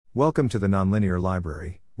Welcome to the Nonlinear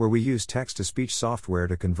Library, where we use text-to-speech software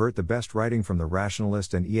to convert the best writing from the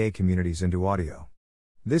rationalist and EA communities into audio.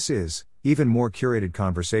 This is Even More Curated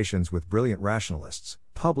Conversations with Brilliant Rationalists,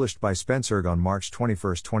 published by spencerg on March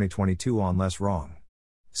 21, 2022 on Less Wrong.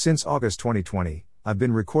 Since August 2020, I've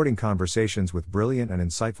been recording conversations with brilliant and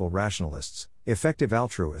insightful rationalists, effective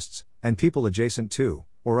altruists, and people adjacent to,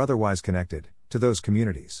 or otherwise connected, to those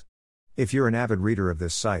communities. If you're an avid reader of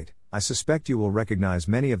this site, I suspect you will recognize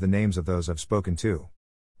many of the names of those I've spoken to.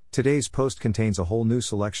 Today's post contains a whole new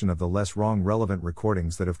selection of the less wrong relevant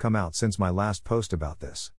recordings that have come out since my last post about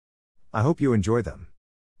this. I hope you enjoy them.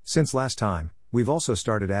 Since last time, we've also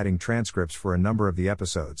started adding transcripts for a number of the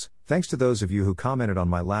episodes, thanks to those of you who commented on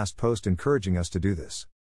my last post encouraging us to do this.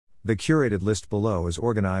 The curated list below is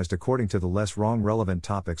organized according to the less wrong relevant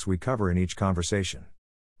topics we cover in each conversation.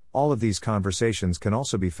 All of these conversations can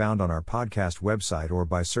also be found on our podcast website or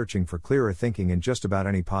by searching for Clearer Thinking in just about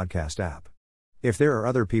any podcast app. If there are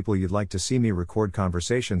other people you'd like to see me record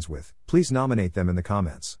conversations with, please nominate them in the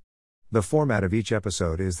comments. The format of each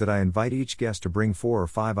episode is that I invite each guest to bring 4 or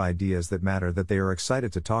 5 ideas that matter that they are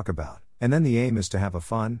excited to talk about, and then the aim is to have a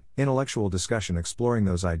fun, intellectual discussion exploring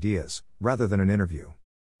those ideas, rather than an interview.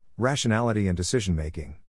 Rationality and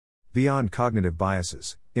decision-making. Beyond cognitive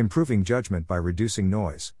biases, improving judgment by reducing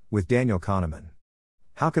noise, with Daniel Kahneman.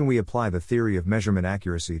 How can we apply the theory of measurement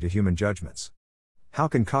accuracy to human judgments? How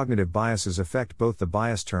can cognitive biases affect both the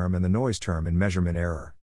bias term and the noise term in measurement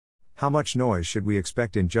error? How much noise should we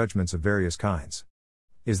expect in judgments of various kinds?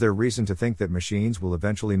 Is there reason to think that machines will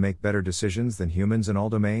eventually make better decisions than humans in all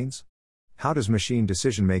domains? How does machine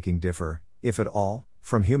decision-making differ, if at all,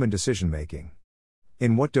 from human decision-making?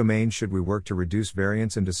 In what domains should we work to reduce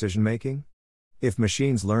variance in decision-making? If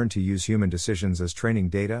machines learn to use human decisions as training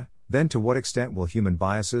data, then to what extent will human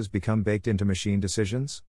biases become baked into machine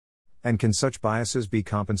decisions? And can such biases be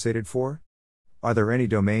compensated for? Are there any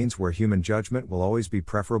domains where human judgment will always be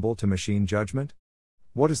preferable to machine judgment?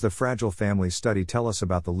 What does the Fragile Families study tell us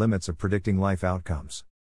about the limits of predicting life outcomes?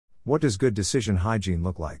 What does good decision hygiene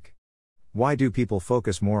look like? Why do people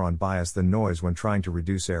focus more on bias than noise when trying to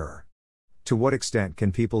reduce error? To what extent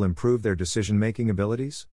can people improve their decision-making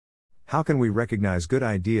abilities? How can we recognize good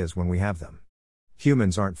ideas when we have them?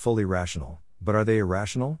 Humans aren't fully rational, but are they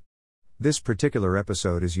irrational? This particular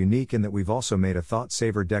episode is unique in that we've also made a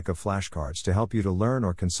thought-saver deck of flashcards to help you to learn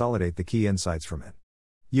or consolidate the key insights from it.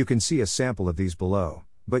 You can see a sample of these below,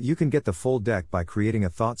 but you can get the full deck by creating a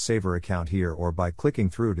thought-saver account here or by clicking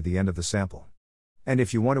through to the end of the sample. And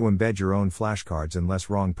if you want to embed your own flashcards in less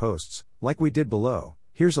wrong posts, like we did below,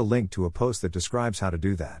 here's a link to a post that describes how to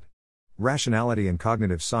do that. Rationality and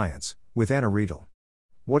Cognitive Science, with Anna Riedel.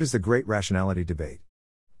 What is the great rationality debate?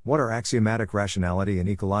 What are axiomatic rationality and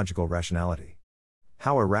ecological rationality?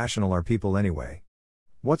 How irrational are people anyway?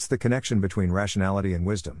 What's the connection between rationality and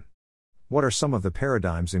wisdom? What are some of the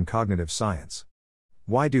paradigms in cognitive science?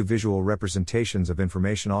 Why do visual representations of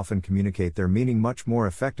information often communicate their meaning much more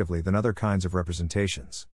effectively than other kinds of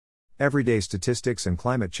representations? Everyday Statistics and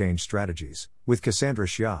Climate Change Strategies, with Cassandra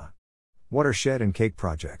Xia. What are shed and cake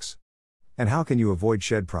projects? And how can you avoid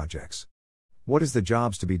shed projects? What is the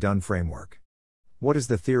jobs to be done framework? What is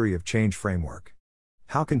the theory of change framework?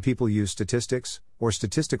 How can people use statistics, or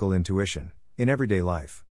statistical intuition, in everyday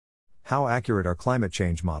life? How accurate are climate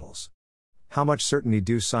change models? How much certainty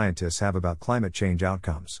do scientists have about climate change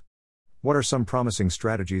outcomes? What are some promising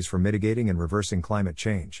strategies for mitigating and reversing climate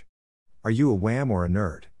change? Are you a wham or a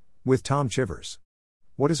nerd? With Tom Chivers.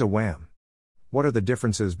 What is a wham? What are the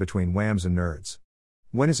differences between whams and nerds?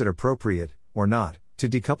 When is it appropriate, or not, to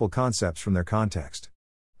decouple concepts from their context?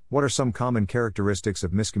 What are some common characteristics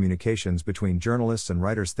of miscommunications between journalists and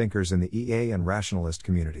writers-thinkers in the EA and rationalist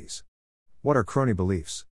communities? What are crony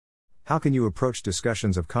beliefs? How can you approach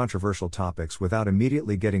discussions of controversial topics without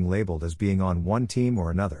immediately getting labeled as being on one team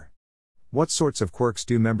or another? What sorts of quirks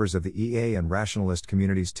do members of the EA and rationalist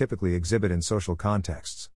communities typically exhibit in social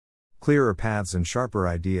contexts? Clearer Paths and Sharper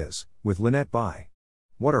Ideas, with Lynette Bai.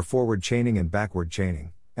 What are forward chaining and backward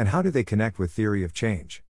chaining, and how do they connect with theory of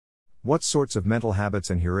change? What sorts of mental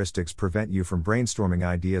habits and heuristics prevent you from brainstorming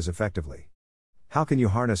ideas effectively? How can you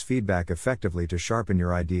harness feedback effectively to sharpen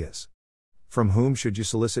your ideas? From whom should you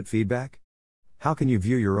solicit feedback? How can you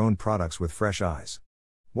view your own products with fresh eyes?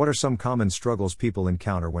 What are some common struggles people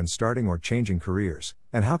encounter when starting or changing careers,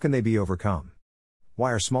 and how can they be overcome?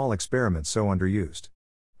 Why are small experiments so underused?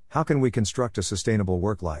 How can we construct a sustainable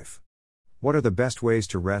work life? What are the best ways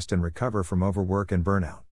to rest and recover from overwork and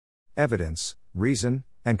burnout? Evidence, Reason,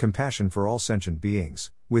 and Compassion for All Sentient Beings,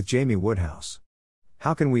 with Jamie Woodhouse.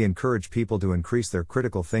 How can we encourage people to increase their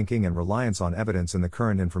critical thinking and reliance on evidence in the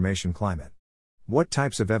current information climate? What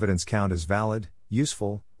types of evidence count as valid,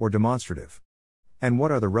 useful, or demonstrative? And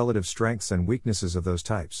what are the relative strengths and weaknesses of those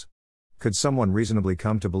types? Could someone reasonably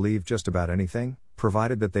come to believe just about anything,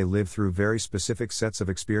 provided that they live through very specific sets of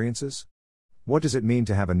experiences? What does it mean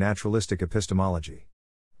to have a naturalistic epistemology?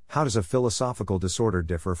 How does a philosophical disorder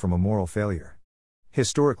differ from a moral failure?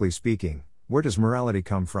 Historically speaking, where does morality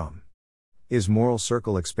come from? Is moral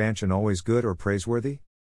circle expansion always good or praiseworthy?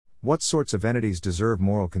 What sorts of entities deserve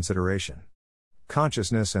moral consideration?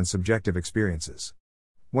 Consciousness and subjective experiences.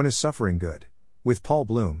 When is suffering good? With Paul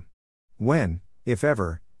Bloom. When, if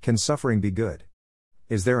ever, can suffering be good?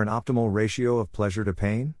 Is there an optimal ratio of pleasure to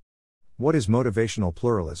pain? What is motivational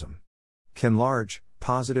pluralism? Can large,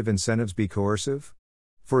 positive incentives be coercive?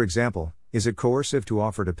 For example, is it coercive to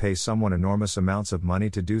offer to pay someone enormous amounts of money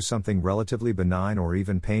to do something relatively benign or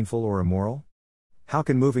even painful or immoral? How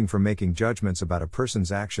can moving from making judgments about a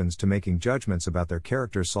person's actions to making judgments about their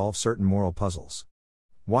character solve certain moral puzzles?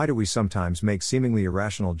 Why do we sometimes make seemingly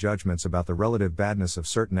irrational judgments about the relative badness of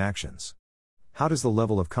certain actions? How does the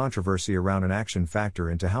level of controversy around an action factor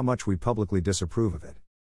into how much we publicly disapprove of it?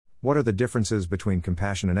 What are the differences between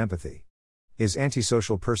compassion and empathy? Is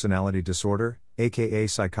antisocial personality disorder, aka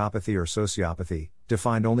psychopathy or sociopathy,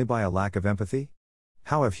 defined only by a lack of empathy?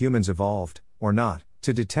 How have humans evolved, or not,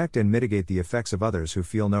 to detect and mitigate the effects of others who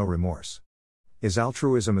feel no remorse? Is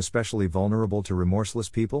altruism especially vulnerable to remorseless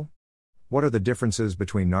people? What are the differences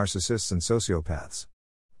between narcissists and sociopaths?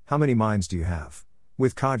 How many minds do you have?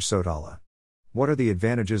 With Kaj Sotala. What are the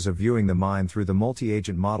advantages of viewing the mind through the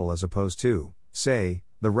multi-agent model as opposed to, say,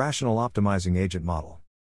 the rational optimizing agent model?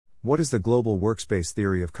 What is the global workspace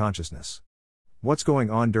theory of consciousness? What's going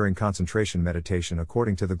on during concentration meditation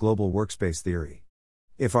according to the global workspace theory?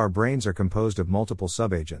 If our brains are composed of multiple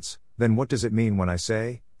subagents, then what does it mean when I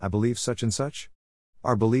say, I believe such and such?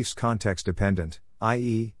 Are beliefs context dependent,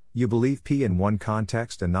 i.e., you believe P in one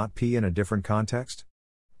context and not P in a different context?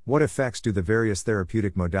 What effects do the various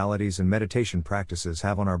therapeutic modalities and meditation practices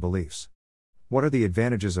have on our beliefs? What are the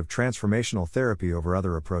advantages of transformational therapy over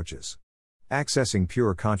other approaches? Accessing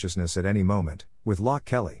pure consciousness at any moment, with Locke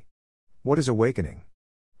Kelly. What is awakening?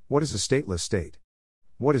 What is a stateless state?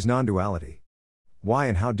 What is non-duality? Why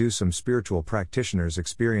and how do some spiritual practitioners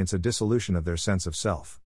experience a dissolution of their sense of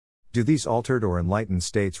self? Do these altered or enlightened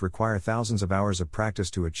states require thousands of hours of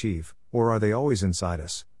practice to achieve, or are they always inside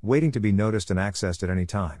us, waiting to be noticed and accessed at any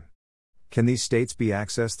time? Can these states be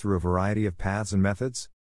accessed through a variety of paths and methods?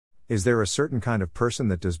 Is there a certain kind of person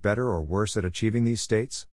that does better or worse at achieving these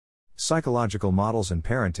states? Psychological models and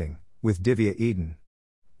parenting, with Divya Eden.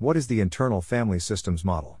 What is the internal family systems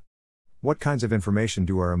model? What kinds of information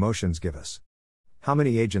do our emotions give us? How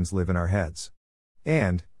many agents live in our heads?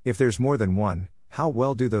 And, if there's more than one, how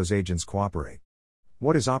well do those agents cooperate?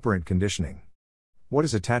 What is operant conditioning? What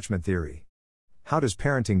is attachment theory? How does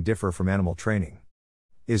parenting differ from animal training?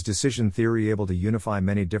 Is decision theory able to unify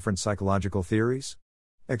many different psychological theories?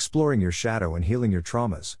 Exploring your shadow and healing your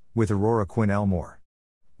traumas, with Aurora Quinn Elmore.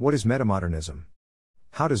 What is metamodernism?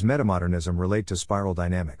 How does metamodernism relate to spiral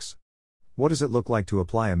dynamics? What does it look like to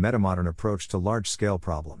apply a metamodern approach to large-scale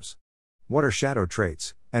problems? What are shadow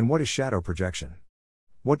traits, and what is shadow projection?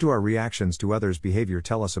 What do our reactions to others' behavior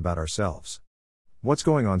tell us about ourselves? What's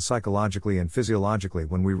going on psychologically and physiologically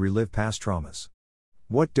when we relive past traumas?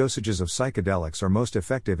 What dosages of psychedelics are most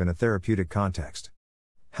effective in a therapeutic context?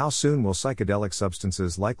 How soon will psychedelic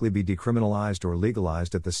substances likely be decriminalized or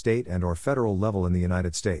legalized at the state and/or federal level in the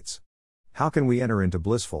United States? How can we enter into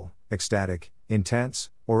blissful, ecstatic, intense,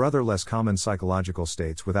 or other less common psychological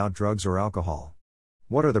states without drugs or alcohol?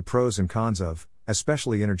 What are the pros and cons of,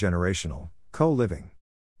 especially intergenerational, co-living?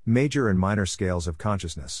 Major and minor scales of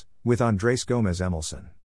consciousness, with Andres Gomez Emelson.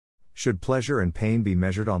 Should pleasure and pain be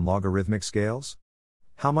measured on logarithmic scales?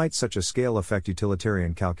 How might such a scale affect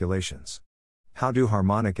utilitarian calculations? How do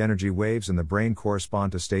harmonic energy waves in the brain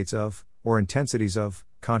correspond to states of, or intensities of,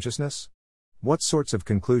 consciousness? What sorts of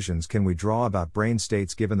conclusions can we draw about brain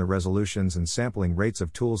states given the resolutions and sampling rates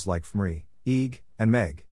of tools like fMRI, EEG, and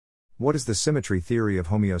MEG? What is the symmetry theory of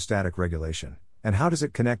homeostatic regulation, and how does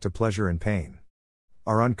it connect to pleasure and pain?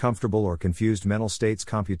 Are uncomfortable or confused mental states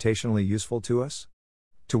computationally useful to us?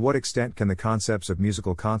 To what extent can the concepts of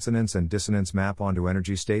musical consonance and dissonance map onto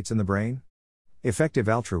energy states in the brain? Effective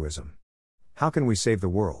altruism. How can we save the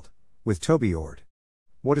world? With Toby Ord.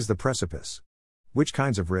 What is the precipice? Which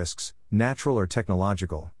kinds of risks, natural or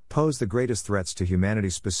technological, pose the greatest threats to humanity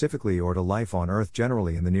specifically or to life on Earth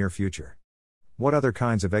generally in the near future? What other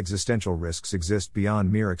kinds of existential risks exist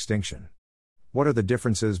beyond mere extinction? What are the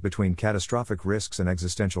differences between catastrophic risks and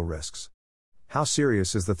existential risks? How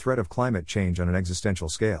serious is the threat of climate change on an existential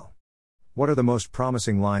scale? What are the most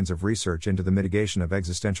promising lines of research into the mitigation of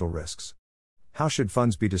existential risks? How should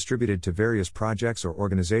funds be distributed to various projects or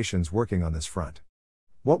organizations working on this front?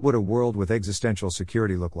 What would a world with existential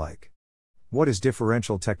security look like? What is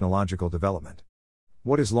differential technological development?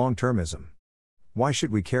 What is long-termism? Why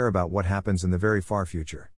should we care about what happens in the very far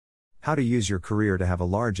future? How to use your career to have a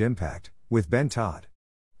large impact, with Ben Todd.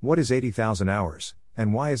 What is 80,000 hours,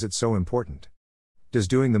 and why is it so important? Does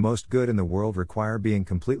doing the most good in the world require being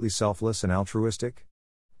completely selfless and altruistic?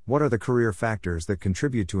 What are the career factors that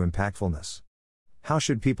contribute to impactfulness? How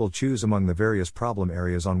should people choose among the various problem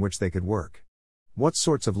areas on which they could work? What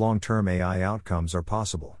sorts of long-term AI outcomes are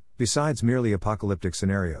possible, besides merely apocalyptic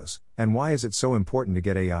scenarios, and why is it so important to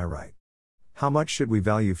get AI right? How much should we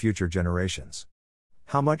value future generations?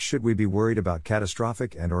 How much should we be worried about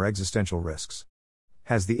catastrophic and/or existential risks?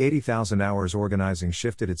 Has the 80,000 hours organizing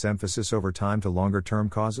shifted its emphasis over time to longer-term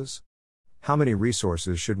causes? How many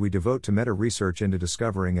resources should we devote to meta-research into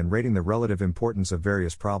discovering and rating the relative importance of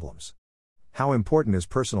various problems? How important is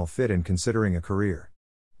personal fit in considering a career?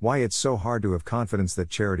 Why it's so hard to have confidence that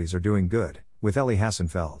charities are doing good, with Ellie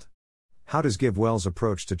Hassenfeld. How does GiveWell's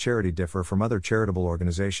approach to charity differ from other charitable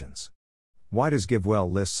organizations? Why does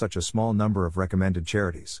GiveWell list such a small number of recommended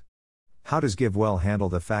charities? How does GiveWell handle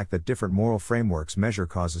the fact that different moral frameworks measure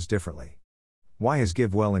causes differently? Why has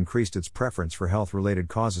GiveWell increased its preference for health-related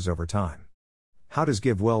causes over time? How does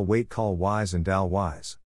GiveWell weight call wise and DAL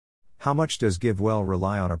wise? How much does GiveWell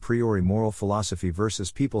rely on a priori moral philosophy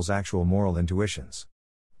versus people's actual moral intuitions?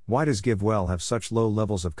 Why does GiveWell have such low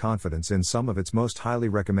levels of confidence in some of its most highly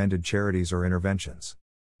recommended charities or interventions?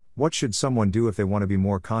 What should someone do if they want to be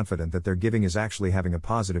more confident that their giving is actually having a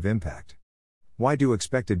positive impact? Why do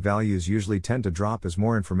expected values usually tend to drop as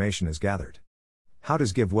more information is gathered? How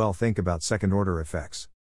does GiveWell think about second-order effects?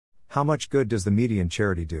 How much good does the median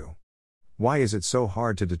charity do? Why is it so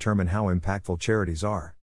hard to determine how impactful charities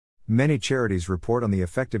are? Many charities report on the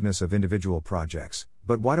effectiveness of individual projects,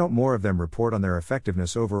 but why don't more of them report on their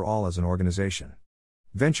effectiveness overall as an organization?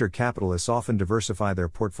 Venture capitalists often diversify their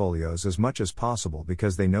portfolios as much as possible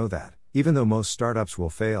because they know that, even though most startups will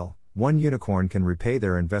fail, one unicorn can repay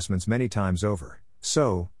their investments many times over.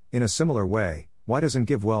 So, in a similar way, why doesn't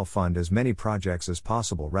GiveWell fund as many projects as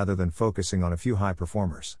possible rather than focusing on a few high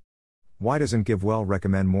performers? Why doesn't GiveWell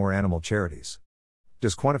recommend more animal charities?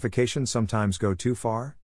 Does quantification sometimes go too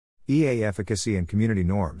far? EA Efficacy and Community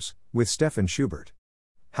Norms, with Stefan Schubert.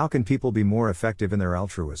 How can people be more effective in their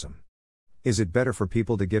altruism? Is it better for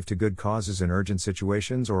people to give to good causes in urgent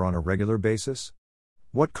situations or on a regular basis?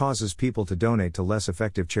 What causes people to donate to less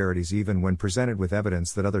effective charities even when presented with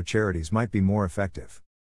evidence that other charities might be more effective?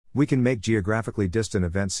 We can make geographically distant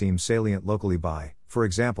events seem salient locally by, for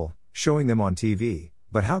example, showing them on TV,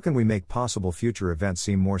 but how can we make possible future events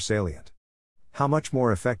seem more salient? How much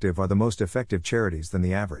more effective are the most effective charities than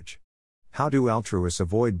the average? How do altruists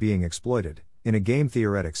avoid being exploited, in a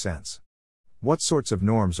game-theoretic sense? What sorts of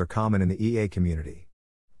norms are common in the EA community?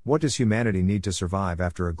 What does humanity need to survive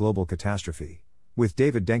after a global catastrophe? With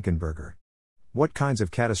David Denkenberger. What kinds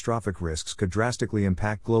of catastrophic risks could drastically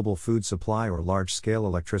impact global food supply or large-scale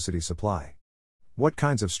electricity supply? What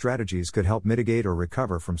kinds of strategies could help mitigate or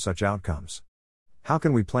recover from such outcomes? How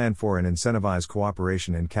can we plan for and incentivize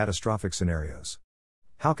cooperation in catastrophic scenarios?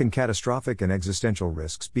 How can catastrophic and existential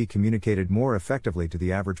risks be communicated more effectively to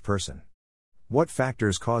the average person? What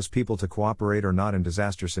factors cause people to cooperate or not in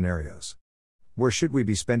disaster scenarios? Where should we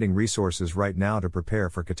be spending resources right now to prepare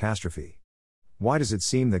for catastrophe? Why does it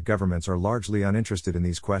seem that governments are largely uninterested in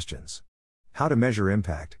these questions? How to measure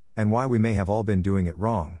impact, and why we may have all been doing it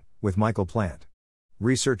wrong, with Michael Plant.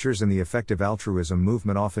 Researchers in the effective altruism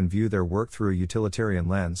movement often view their work through a utilitarian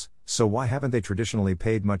lens, so why haven't they traditionally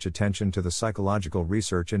paid much attention to the psychological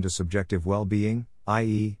research into subjective well-being,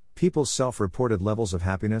 i.e., people's self-reported levels of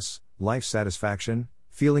happiness, life satisfaction,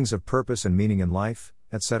 feelings of purpose and meaning in life,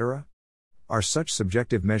 etc.? Are such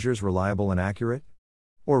subjective measures reliable and accurate?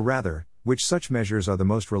 Or rather, which such measures are the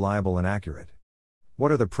most reliable and accurate?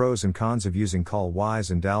 What are the pros and cons of using call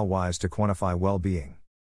wise and DAL wise to quantify well-being?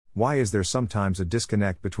 Why is there sometimes a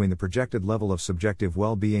disconnect between the projected level of subjective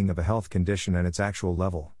well-being of a health condition and its actual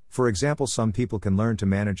level? For example, some people can learn to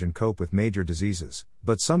manage and cope with major diseases,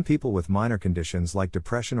 but some people with minor conditions like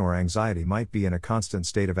depression or anxiety might be in a constant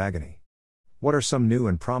state of agony. What are some new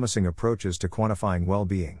and promising approaches to quantifying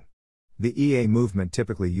well-being? The EA movement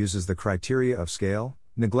typically uses the criteria of scale,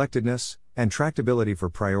 neglectedness, and tractability for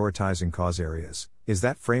prioritizing cause areas. Is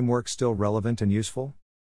that framework still relevant and useful?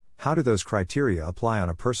 How do those criteria apply on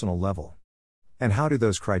a personal level? And how do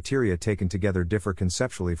those criteria taken together differ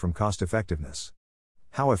conceptually from cost effectiveness?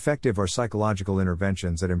 How effective are psychological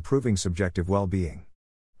interventions at improving subjective well-being?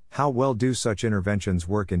 How well do such interventions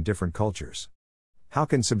work in different cultures? How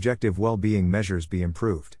can subjective well-being measures be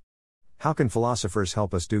improved? How can philosophers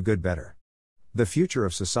help us do good better? The future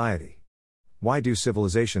of society. Why do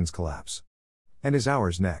civilizations collapse? And is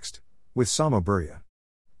ours next? With Samo Burya.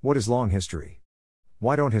 What is long history?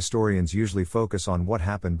 Why don't historians usually focus on what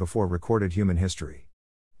happened before recorded human history?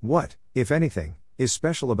 What, if anything, is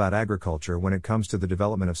special about agriculture when it comes to the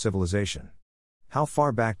development of civilization? How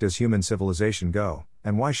far back does human civilization go,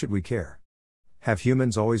 and why should we care? Have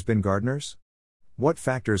humans always been gardeners? What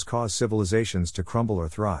factors cause civilizations to crumble or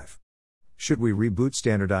thrive? Should we reboot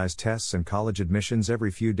standardized tests and college admissions every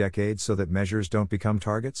few decades so that measures don't become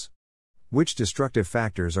targets? Which destructive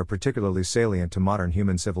factors are particularly salient to modern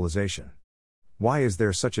human civilization? Why is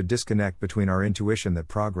there such a disconnect between our intuition that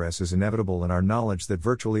progress is inevitable and our knowledge that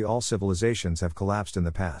virtually all civilizations have collapsed in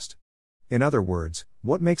the past? In other words,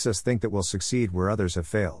 what makes us think that we'll succeed where others have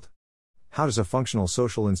failed? How does a functional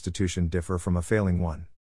social institution differ from a failing one?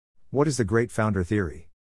 What is the Great Founder Theory?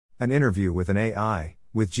 An interview with an AI,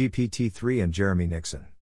 with GPT-3 and Jeremy Nixon.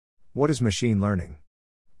 What is machine learning?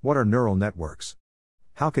 What are neural networks?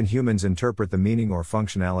 How can humans interpret the meaning or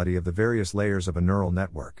functionality of the various layers of a neural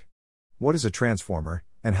network? What is a transformer,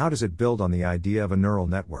 and how does it build on the idea of a neural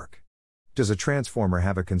network? Does a transformer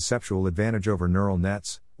have a conceptual advantage over neural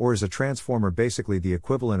nets, or is a transformer basically the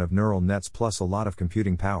equivalent of neural nets plus a lot of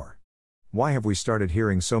computing power? Why have we started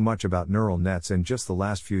hearing so much about neural nets in just the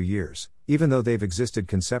last few years, even though they've existed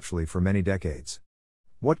conceptually for many decades?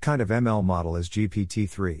 What kind of ML model is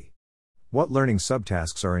GPT-3? What learning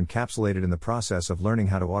subtasks are encapsulated in the process of learning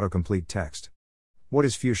how to autocomplete text? What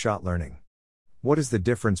is few-shot learning? What is the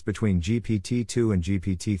difference between GPT-2 and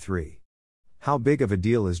GPT-3? How big of a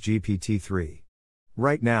deal is GPT-3?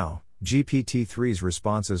 Right now, GPT-3's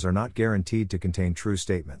responses are not guaranteed to contain true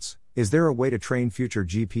statements. Is there a way to train future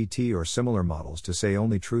GPT or similar models to say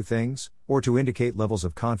only true things, or to indicate levels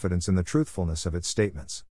of confidence in the truthfulness of its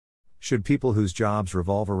statements? Should people whose jobs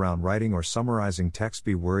revolve around writing or summarizing text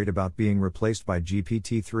be worried about being replaced by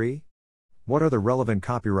GPT-3? What are the relevant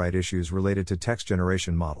copyright issues related to text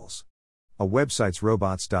generation models? A website's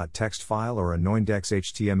robots.txt file or a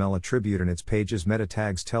noindex.html attribute in its page's meta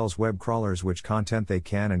tags tells web crawlers which content they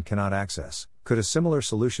can and cannot access. Could a similar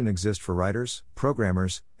solution exist for writers,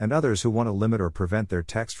 programmers, and others who want to limit or prevent their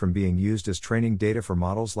text from being used as training data for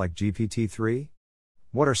models like GPT-3?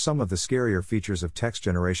 What are some of the scarier features of text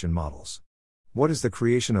generation models? What does the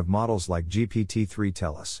creation of models like GPT-3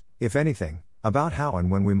 tell us, if anything, about how and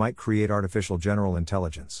when we might create artificial general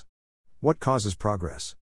intelligence? What causes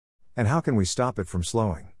progress? And how can we stop it from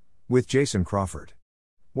slowing? With Jason Crawford.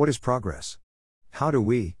 What is progress? How do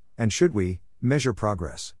we, and should we, measure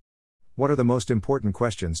progress? What are the most important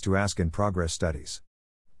questions to ask in progress studies?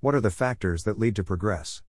 What are the factors that lead to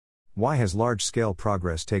progress? Why has large-scale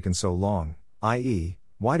progress taken so long, i.e.,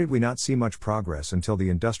 why did we not see much progress until the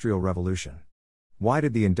Industrial Revolution? Why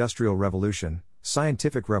did the Industrial Revolution,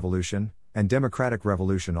 Scientific Revolution, and Democratic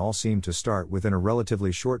Revolution all seem to start within a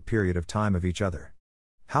relatively short period of time of each other?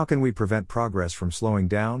 How can we prevent progress from slowing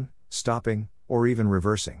down, stopping, or even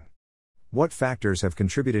reversing? What factors have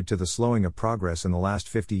contributed to the slowing of progress in the last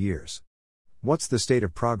 50 years? What's the state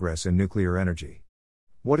of progress in nuclear energy?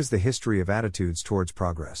 What is the history of attitudes towards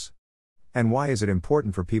progress? And why is it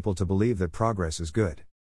important for people to believe that progress is good?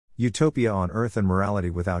 Utopia on Earth and Morality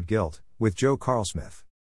Without Guilt, with Joe Carlsmith.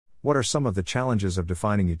 What are some of the challenges of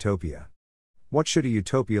defining utopia? What should a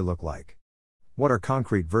utopia look like? What are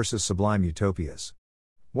concrete versus sublime utopias?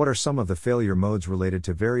 What are some of the failure modes related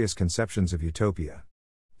to various conceptions of utopia?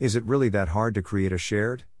 Is it really that hard to create a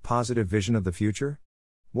shared, positive vision of the future?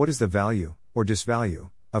 What is the value, or disvalue,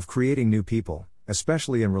 of creating new people,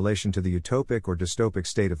 especially in relation to the utopic or dystopic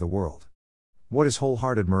state of the world? What is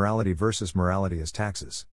wholehearted morality versus morality as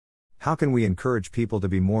taxes? How can we encourage people to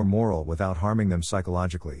be more moral without harming them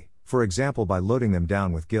psychologically, for example by loading them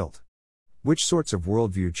down with guilt? Which sorts of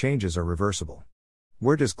worldview changes are reversible?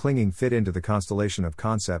 Where does clinging fit into the constellation of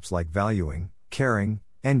concepts like valuing, caring,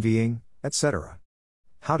 envying, etc.?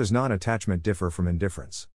 How does non-attachment differ from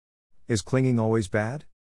indifference? Is clinging always bad?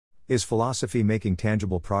 Is philosophy making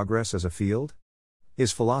tangible progress as a field?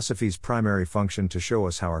 Is philosophy's primary function to show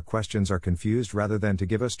us how our questions are confused rather than to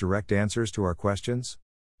give us direct answers to our questions?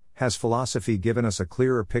 Has philosophy given us a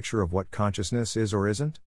clearer picture of what consciousness is or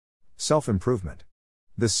isn't? Self-improvement.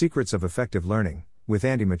 The Secrets of Effective Learning, with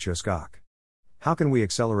Andy Machuskok. How can we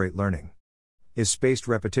accelerate learning? Is spaced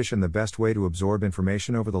repetition the best way to absorb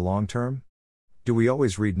information over the long term? Do we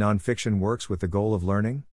always read non-fiction works with the goal of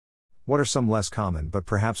learning? What are some less common but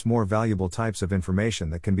perhaps more valuable types of information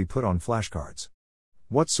that can be put on flashcards?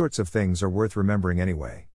 What sorts of things are worth remembering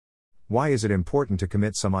anyway? Why is it important to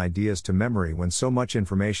commit some ideas to memory when so much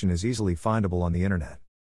information is easily findable on the internet?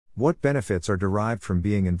 What benefits are derived from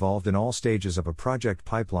being involved in all stages of a project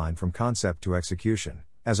pipeline from concept to execution,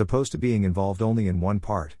 as opposed to being involved only in one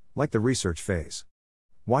part, like the research phase?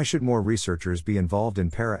 Why should more researchers be involved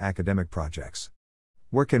in para-academic projects?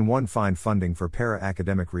 Where can one find funding for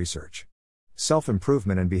para-academic research?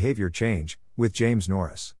 Self-improvement and behavior change, with James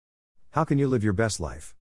Norris. How can you live your best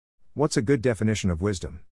life? What's a good definition of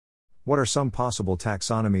wisdom? What are some possible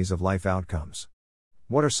taxonomies of life outcomes?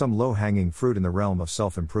 What are some low-hanging fruit in the realm of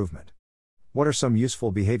self-improvement? What are some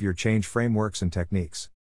useful behavior change frameworks and techniques?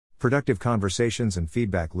 Productive conversations and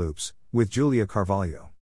feedback loops, with Julia Carvalho.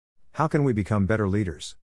 How can we become better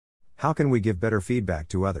leaders? How can we give better feedback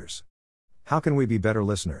to others? How can we be better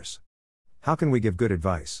listeners? How can we give good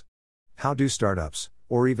advice? How do startups,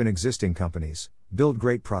 or even existing companies, build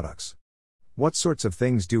great products? What sorts of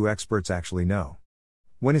things do experts actually know?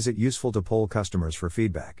 When is it useful to poll customers for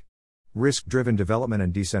feedback? Risk-driven development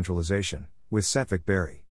and decentralization, with Satvik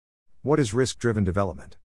Berry. What is risk-driven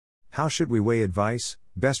development? How should we weigh advice,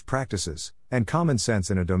 best practices, and common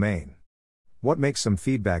sense in a domain? What makes some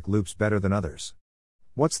feedback loops better than others?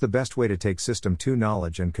 What's the best way to take System 2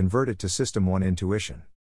 knowledge and convert it to System 1 intuition?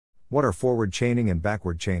 What are forward chaining and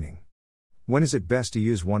backward chaining? When is it best to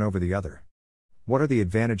use one over the other? What are the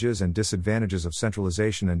advantages and disadvantages of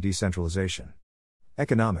centralization and decentralization?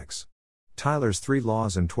 Economics. Tyler's 3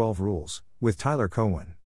 Laws and 12 Rules, with Tyler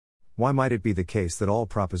Cowen. Why might it be the case that all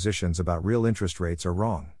propositions about real interest rates are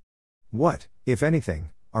wrong? What, if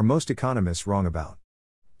anything, are most economists wrong about?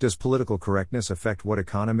 Does political correctness affect what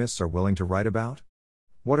economists are willing to write about?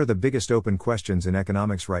 What are the biggest open questions in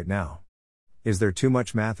economics right now? Is there too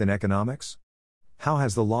much math in economics? How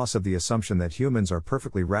has the loss of the assumption that humans are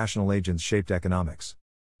perfectly rational agents shaped economics?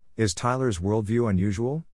 Is Tyler's worldview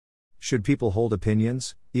unusual? Should people hold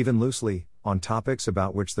opinions, even loosely, on topics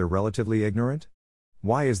about which they're relatively ignorant?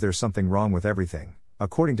 Why is there something wrong with everything,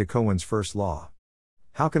 according to Cohen's first law?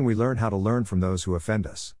 How can we learn how to learn from those who offend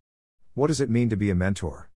us? What does it mean to be a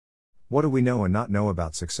mentor? What do we know and not know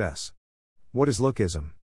about success? What is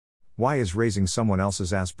lookism? Why is raising someone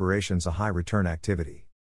else's aspirations a high-return activity?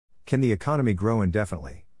 Can the economy grow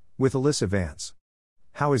indefinitely? With Alyssa Vance.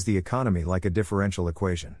 How is the economy like a differential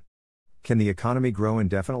equation? Can the economy grow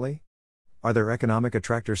indefinitely? Are there economic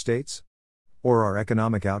attractor states? Or are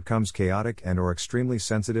economic outcomes chaotic and/or extremely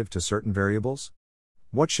sensitive to certain variables?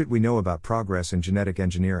 What should we know about progress in genetic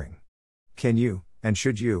engineering? Can you, and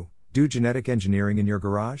should you, do genetic engineering in your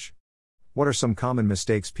garage? What are some common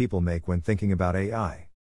mistakes people make when thinking about AI?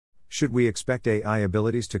 Should we expect AI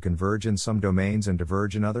abilities to converge in some domains and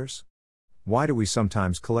diverge in others? Why do we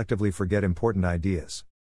sometimes collectively forget important ideas?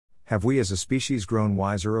 Have we as a species grown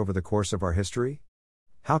wiser over the course of our history?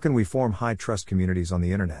 How can we form high-trust communities on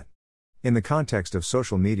the internet? In the context of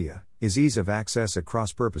social media, is ease of access at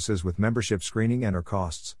cross-purposes with membership screening and/or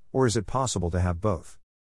costs, or is it possible to have both?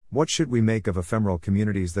 What should we make of ephemeral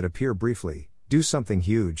communities that appear briefly, do something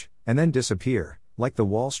huge, and then disappear, like the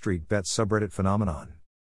Wall Street Bets subreddit phenomenon?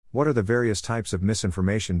 What are the various types of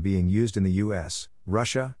misinformation being used in the US,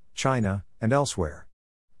 Russia, China, and elsewhere?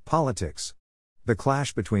 Politics. The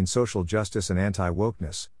clash between social justice and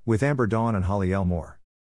anti-wokeness, with Amber Dawn and Holly Elmore.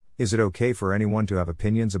 Is it okay for anyone to have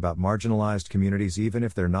opinions about marginalized communities even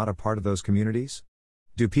if they're not a part of those communities?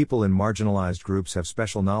 Do people in marginalized groups have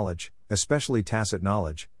special knowledge, especially tacit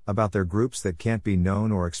knowledge, about their groups that can't be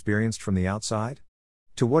known or experienced from the outside?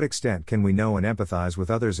 To what extent can we know and empathize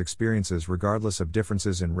with others' experiences regardless of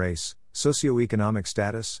differences in race, socioeconomic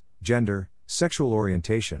status, gender, sexual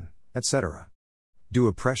orientation, etc.? Do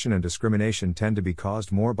oppression and discrimination tend to be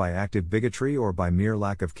caused more by active bigotry or by mere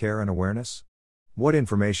lack of care and awareness? What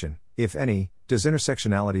information, if any, does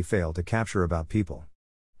intersectionality fail to capture about people?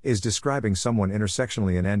 Is describing someone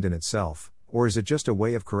intersectionally an end in itself, or is it just a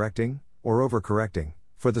way of correcting, or overcorrecting,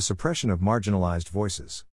 for the suppression of marginalized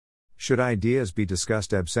voices? Should ideas be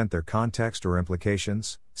discussed absent their context or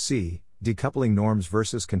implications? See, decoupling norms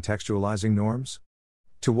versus contextualizing norms?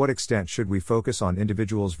 To what extent should we focus on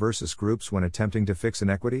individuals versus groups when attempting to fix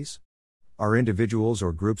inequities? Are individuals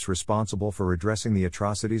or groups responsible for redressing the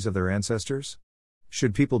atrocities of their ancestors?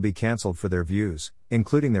 Should people be cancelled for their views,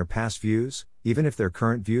 including their past views, even if their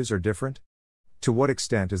current views are different? To what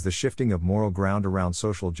extent is the shifting of moral ground around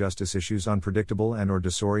social justice issues unpredictable and/or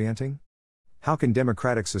disorienting? How can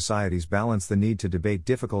democratic societies balance the need to debate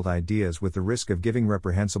difficult ideas with the risk of giving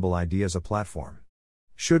reprehensible ideas a platform?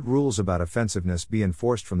 Should rules about offensiveness be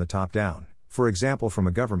enforced from the top down, for example from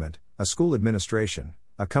a government, a school administration,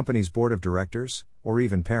 a company's board of directors, or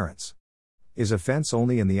even parents? Is offense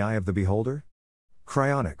only in the eye of the beholder?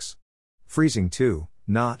 Cryonics. Freezing too,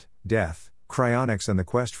 not, Death, Cryonics and the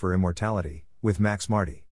Quest for Immortality, with Max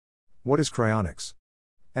Marty. What is cryonics?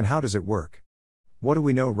 And how does it work? What do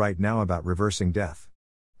we know right now about reversing death?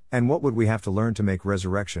 And what would we have to learn to make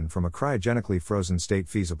resurrection from a cryogenically frozen state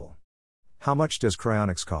feasible? How much does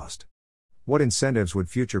cryonics cost? What incentives would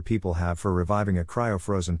future people have for reviving a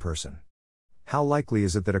cryo-frozen person? How likely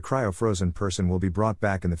is it that a cryo-frozen person will be brought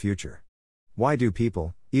back in the future? Why do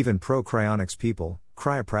people, even pro-cryonics people,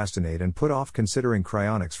 cryoprastinate and put off considering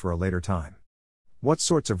cryonics for a later time? What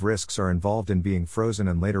sorts of risks are involved in being frozen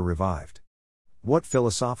and later revived? What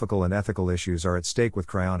philosophical and ethical issues are at stake with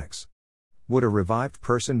cryonics? Would a revived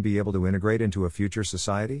person be able to integrate into a future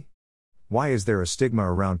society? Why is there a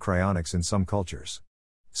stigma around cryonics in some cultures?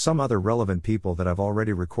 Some other relevant people that I've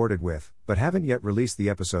already recorded with, but haven't yet released the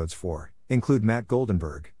episodes for, include Matt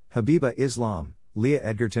Goldenberg, Habiba Islam, Leah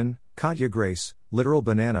Edgerton, Katja Grace, Literal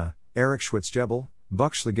Banana, Eric Schwitzgebel,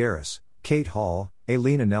 Buck Schligeris, Kate Hall,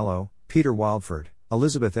 Aileen Anello, Peter Wildford,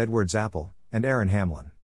 Elizabeth Edwards Apple, and Aaron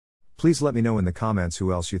Hamlin. Please let me know in the comments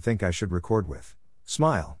who else you think I should record with.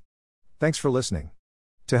 Smile. Thanks for listening.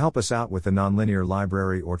 To help us out with the Nonlinear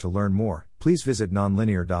Library or to learn more, please visit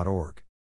nonlinear.org.